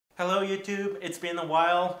Hello YouTube, it's been a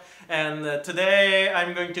while, and today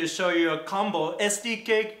I'm going to show you a combo,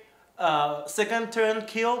 SDK second turn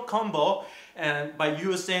kill combo, and by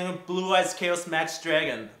using Blue Eyes Chaos Max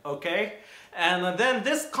Dragon, okay? And then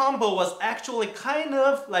this combo was actually kind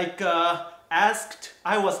of like I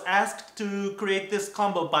was asked to create this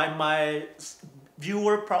combo by my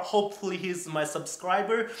viewer, hopefully he's my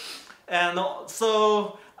subscriber, and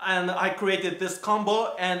I created this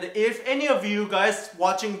combo. And if any of you guys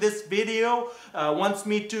watching this video wants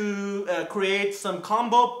me to create some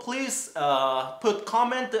combo, please put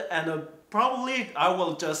comment, and probably I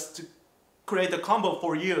will just create a combo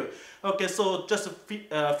for you. Okay, so just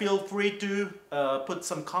feel free to put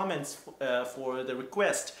some comments for the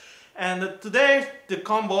request. And today the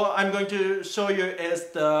combo I'm going to show you is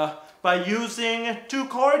by using two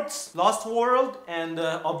cards, Lost World and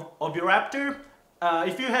Oviraptor.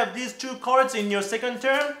 If you have these two cards in your second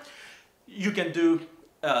turn, you can do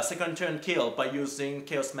second turn kill by using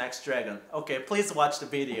Chaos Max Dragon. Okay, please watch the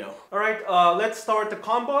video. Alright, let's start the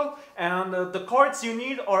combo. And the cards you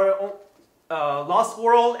need are Lost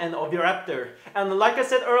World and Oviraptor. And like I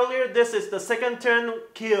said earlier, this is the second turn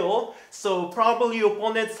kill, so probably your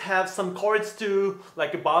opponents have some cards to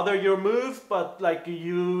like bother your move, but like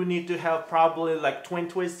you need to have probably like Twin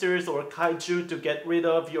Twisters or Kaiju to get rid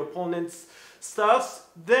of your opponent's stuffs.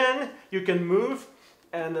 Then you can move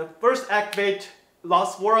and first activate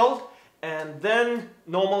Lost World and then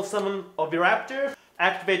normal summon Oviraptor.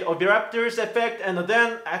 Activate Oviraptor's effect and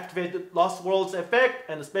then activate Lost World's effect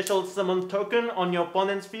and special summon token on your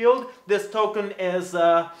opponent's field. This token is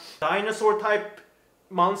a dinosaur type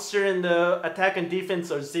monster and the attack and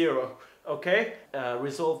defense are 0. Okay?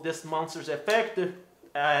 Resolve this monster's effect,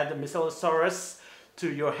 add Miscellasaurus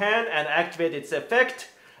to your hand and activate its effect.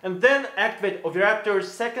 And then activate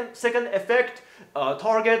Oviraptor's second effect,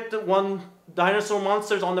 target one dinosaur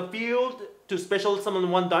monster on the field to special summon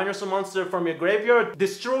one dinosaur monster from your graveyard.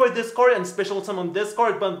 Destroy this card and special summon this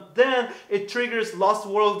card, but then it triggers Lost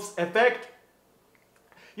World's effect.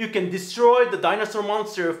 You can destroy the dinosaur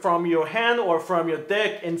monster from your hand or from your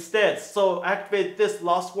deck instead. So activate this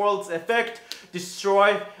Lost World's effect,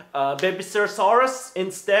 destroy Babycerosaurus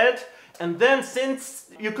instead. And then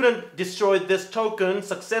since you couldn't destroy this token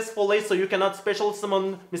successfully, so you cannot special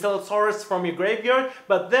summon Miscellasaurus from your graveyard,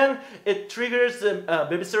 but then it triggers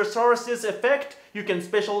Babycerosaurus' effect. You can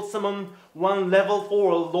special summon one level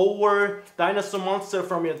 4 lower dinosaur monster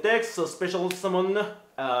from your deck, so special summon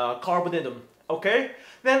Carbonidum. Okay?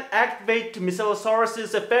 Then activate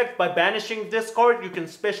Miscellasaurus' effect by banishing this card. You can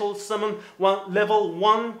special summon one level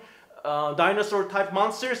 1 dinosaur type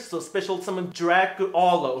monsters, so special summon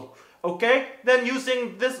Dracuolo. Okay, then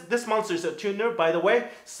using this monster is a tuner, by the way,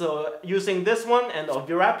 so using this one and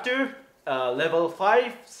Oviraptor, level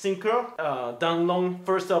 5 synchro, Danlong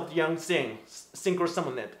first of Yang Xing, synchro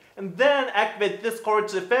summon it, and then activate this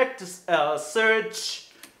card's effect, search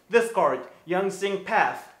this card, Yang Xing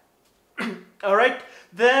Path. Alright,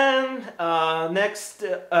 then next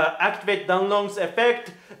activate Danlong's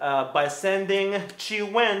effect by sending Chi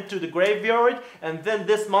Wen to the graveyard, and then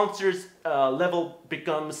this monster's level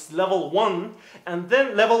becomes level 1, and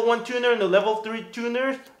then level 1 tuner and the level 3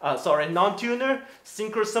 tuner, non-tuner,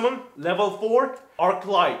 synchro summon, level 4, Arc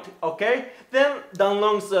Light, okay? Then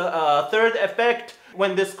Danlong's third effect,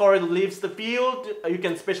 when this card leaves the field, you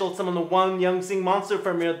can special summon one Yang Xing monster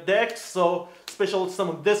from your deck, so special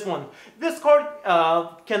summon this one. This card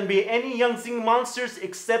can be any Yang Xing monsters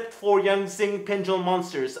except for Yang Xing Pendulum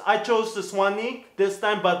monsters. I chose the Swanee this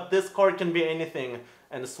time, but this card can be anything.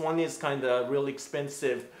 And the Swanee is kind of really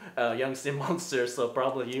expensive Yang Xing monster, so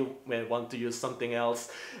probably you may want to use something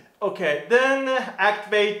else. Okay, then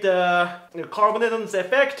activate Carbonidum's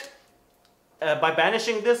effect. By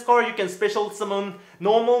banishing this card, you can special summon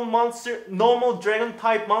normal dragon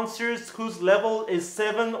type monsters whose level is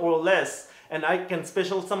 7 or less. And I can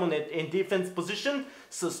special summon it in defense position,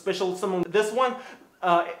 so special summon this one.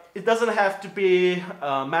 It doesn't have to be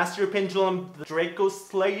Master Pendulum Draco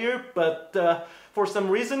Slayer, but for some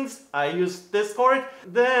reasons I use this card.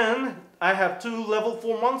 Then I have two level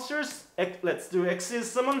 4 monsters. Let's do Exis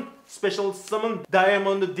summon, special summon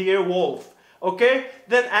Diamond Deer Wolf. Okay,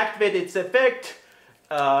 then activate its effect,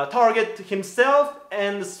 target himself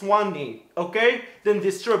and Swanee. Okay, then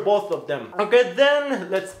destroy both of them. Okay,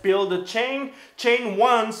 then let's build a chain. Chain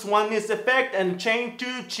 1, Swanee's effect, and chain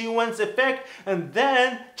 2, Chi Wen's effect, and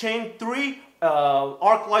then chain 3,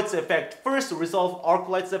 Arc Light's effect. First, resolve Arc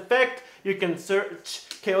Light's effect. You can search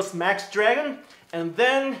Chaos Max Dragon, and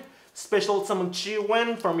then special summon Chi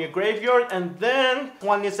Wen from your graveyard, and then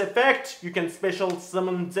Swanee's effect, you can special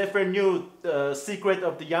summon Zephyr New, Secret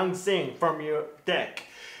of the Yang Xing from your deck.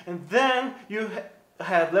 And then you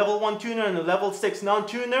have level 1 tuner and a level 6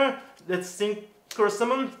 non-tuner. Let's synchro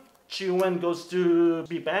summon. Chi-Wen goes to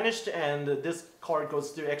be banished, and this card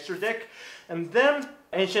goes to extra deck. And then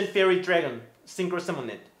Ancient Fairy Dragon, synchro summon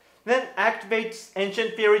it. Then activates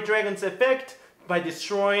Ancient Fairy Dragon's effect. By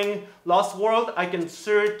destroying Lost World, I can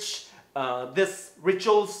search this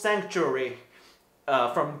Ritual Sanctuary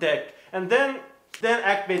from deck. And then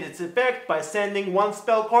activate its effect by sending one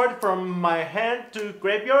spell card from my hand to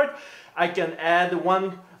graveyard. I can add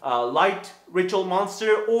one light ritual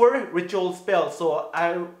monster or ritual spell. So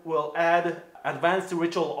I will add advanced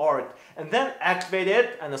ritual art. And then activate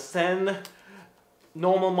it and send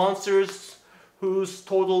normal monsters whose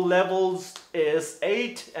total levels is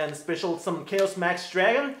 8 and special summon Chaos Max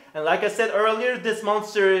Dragon. And like I said earlier, this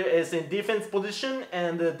monster is in defense position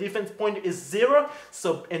and the defense point is 0.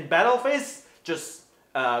 So in battle phase, just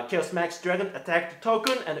Chaos Max Dragon attack the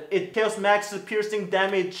token, and Chaos Max piercing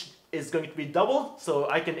damage is going to be doubled, so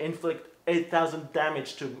I can inflict 8,000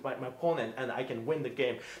 damage to my opponent and I can win the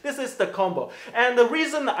game. This is the combo. And the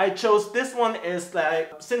reason I chose this one is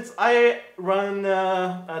that since I run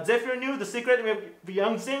Zephyr New, the secret of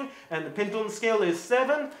Yangxing, and the pendulum scale is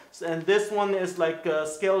 7, and this one is like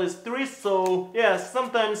scale is 3, so yeah,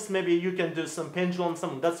 sometimes maybe you can do some pendulum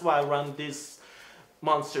summon. That's why I run these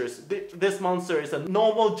monsters. This monster is a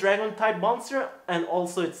normal dragon type monster, and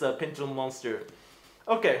also it's a pendulum monster.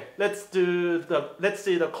 Okay, let's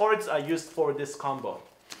see the cards I used for this combo.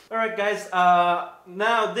 Alright guys,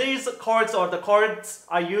 now these cards are the cards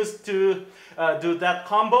I used to do that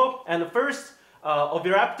combo. And first,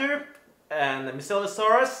 Oviraptor, and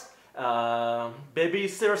Mycelosaurus, Baby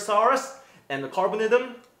Cerosaurus, and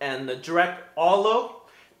Carbonidum, and Direct Olo,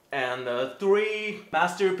 and 3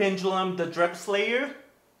 Master Pendulum, the Drag Slayer,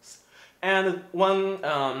 and one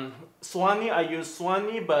Swanee. I use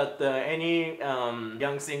Swanee, but any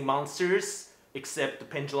Yangxing monsters except the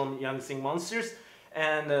Pendulum Yangxing monsters,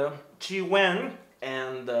 and Chi-Wen,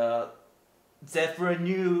 and Zephyr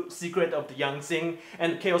New, Secret of the Yangxing,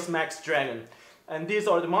 and Chaos Max Dragon. And these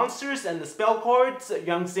are the monsters and the spell cards.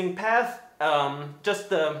 Yangxing Path, just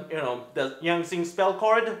the the Yangxing spell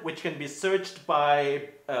card, which can be searched by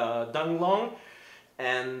Danglong,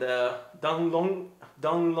 and Danglong,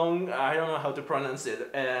 I don't know how to pronounce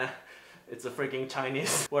it. It's a freaking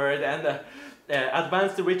Chinese word. And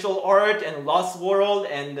Advanced Ritual Art, and Lost World,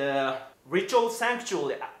 and Ritual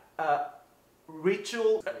Sanctuary.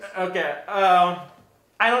 Okay.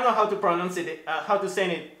 I don't know how to pronounce it, how to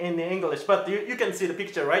say it in English, but you can see the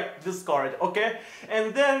picture, right? This card, okay?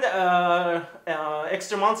 And then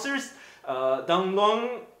extra monsters,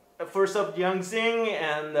 Danglong, First of Yangxing,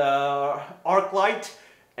 and Arclight,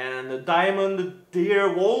 and Diamond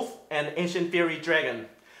Deer Wolf, and Ancient Fairy Dragon.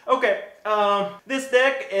 Okay, this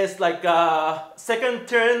deck is like second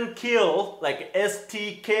turn kill, like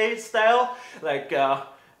STK style, like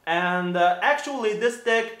and actually this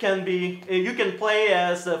deck can be, you can play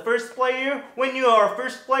as a first player. When you are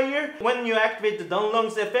first player, when you activate the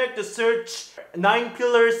Danglong's effect to search 9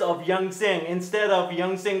 pillars of Yangxing instead of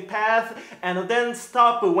Yangxing Path, and then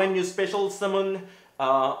stop when you special summon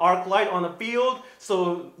Arclight on the field.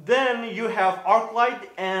 So then you have Arclight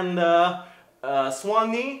and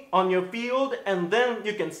Swanee on your field, and then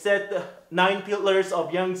you can set 9 pillars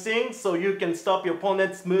of Yangxing, so you can stop your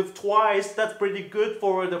opponent's move twice. That's pretty good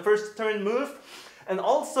for the first turn move. And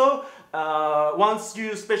also, once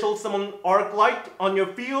you special summon Arclight on your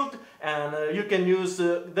field, and you can use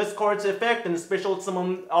this card's effect and special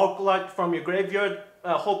summon Arclight from your graveyard,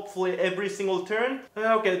 hopefully every single turn.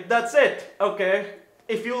 Okay, that's it. Okay,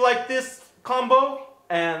 if you like this combo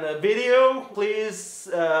and video, please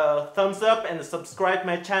thumbs up and subscribe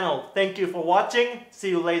my channel. Thank you for watching. See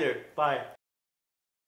you later. Bye.